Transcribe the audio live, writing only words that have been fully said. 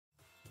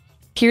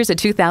Here's a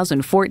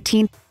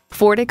 2014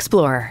 Ford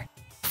Explorer.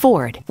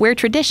 Ford, where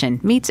tradition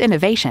meets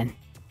innovation.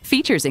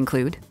 Features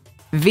include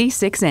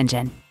V6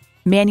 engine,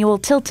 manual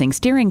tilting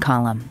steering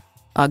column,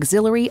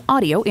 auxiliary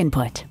audio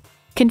input,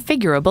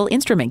 configurable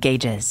instrument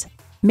gauges,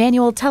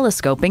 manual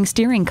telescoping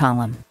steering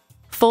column,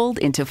 fold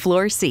into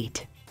floor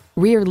seat,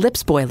 rear lip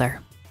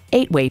spoiler,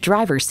 8-way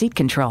driver seat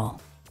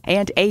control,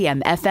 and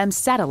AM/FM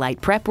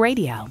satellite prep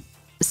radio.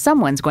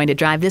 Someone's going to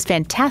drive this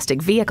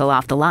fantastic vehicle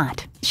off the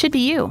lot. Should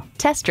be you.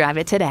 Test drive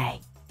it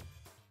today.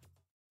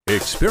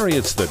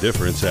 Experience the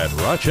difference at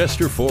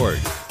Rochester Ford.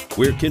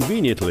 We're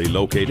conveniently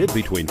located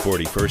between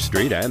 41st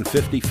Street and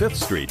 55th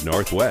Street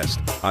Northwest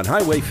on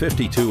Highway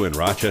 52 in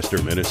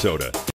Rochester, Minnesota.